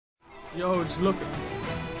Yo, just look.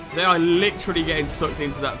 They are literally getting sucked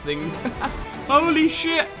into that thing. Holy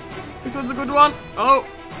shit. This one's a good one. Oh.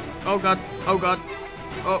 Oh god. Oh god.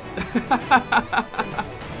 Oh.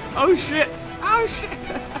 Oh shit. Oh shit.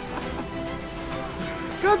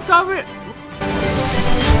 God damn it.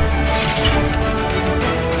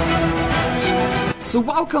 So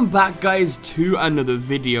welcome back guys to another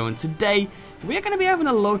video, and today we are going to be having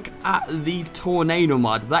a look at the Tornado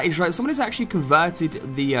mod. That is right, someone has actually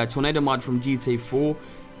converted the Tornado mod from GTA 4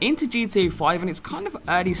 into GTA 5, and it's kind of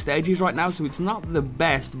early stages right now, so it's not the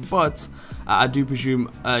best, but I do presume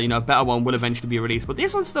you know, a better one will eventually be released. But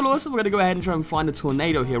this one's still awesome. We're going to go ahead and try and find a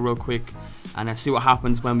tornado here real quick and see what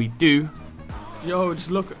happens when we do. Yo, just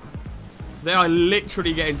look. They are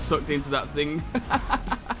literally getting sucked into that thing.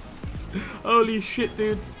 Holy shit,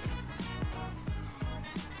 dude.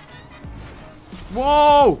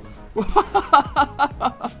 Whoa!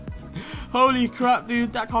 Holy crap,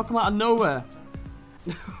 dude. That can't come out of nowhere.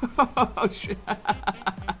 Oh, shit.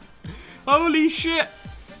 Holy shit.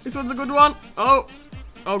 This one's a good one. Oh.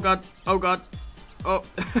 Oh, God. Oh, God. Oh.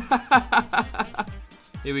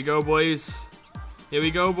 Here we go, boys. Here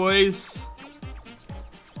we go, boys.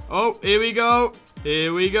 Oh, here we go.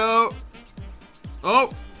 Here we go.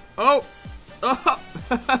 Oh. Oh.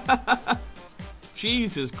 Oh.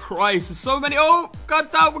 Jesus Christ, there's so many. Oh,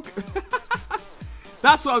 god damn.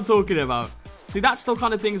 That's what I'm talking about. See, that's the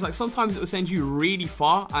kind of things, like sometimes it will send you really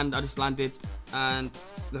far, and I just landed, and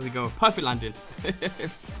there we go. Perfect landing.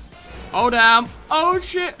 Oh, damn. Oh,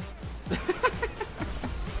 shit.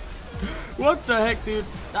 What the heck, dude?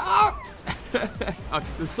 Ah. Okay,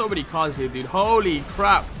 there's so many cars here, dude. Holy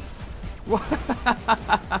crap.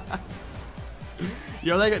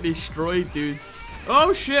 Yo, they got destroyed, dude.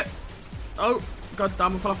 Oh, shit. Oh, god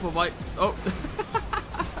damn, I fell off my bike. Oh.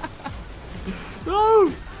 No.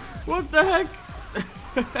 What the heck?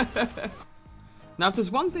 Now, if there's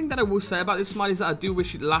one thing that I will say about this mod is that I do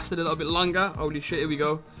wish it lasted a little bit longer. Holy shit, here we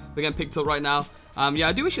go. We're getting picked up right now. Yeah,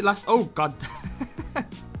 I do wish it lasted. Oh, god.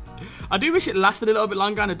 I do wish it lasted a little bit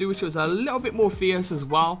longer, and I do wish it was a little bit more fierce as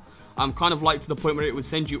well. Kind of like to the point where it would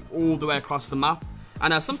send you all the way across the map.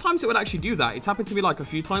 And sometimes it would actually do that. It's happened to me like a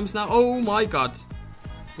few times now. Oh my god.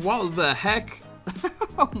 What the heck?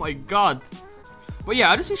 Oh my god. But yeah,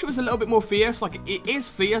 I just wish it was a little bit more fierce. Like, it is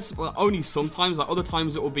fierce, but only sometimes. Like, other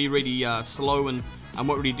times it will be really slow and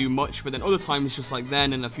won't really do much. But then other times, just like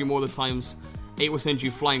then, and a few more other times, it will send you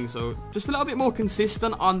flying. So just a little bit more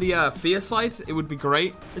consistent on the fierce side. It would be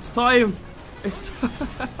great. It's time. It's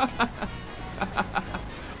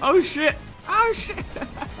Oh shit. Oh shit.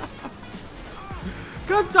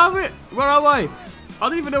 God damn it! Where am I? I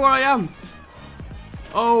don't even know where I am.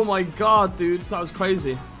 Oh my god, dude. That was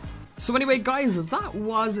crazy. So anyway, guys, that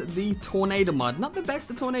was the Tornado mod. Not the best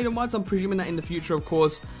of Tornado mods. I'm presuming that in the future, of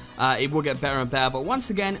course, it will get better and better. But once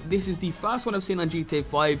again, this is the first one I've seen on GTA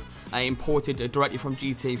 5, imported directly from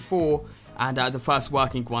GTA 4. And the first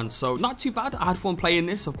working one, so not too bad. I had fun playing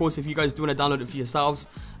this. Of course, if you guys do want to download it for yourselves,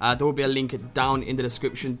 there will be a link down in the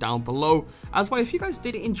description down below. As well, if you guys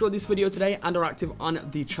did enjoy this video today and are active on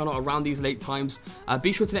the channel around these late times,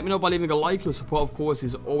 be sure to let me know by leaving a like. Your support, of course,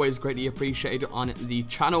 is always greatly appreciated on the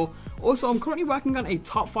channel. Also, I'm currently working on a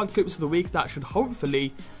top 5 clips of the week that should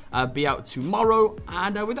hopefully be out tomorrow.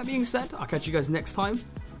 And with that being said, I'll catch you guys next time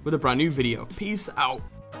with a brand new video. Peace out.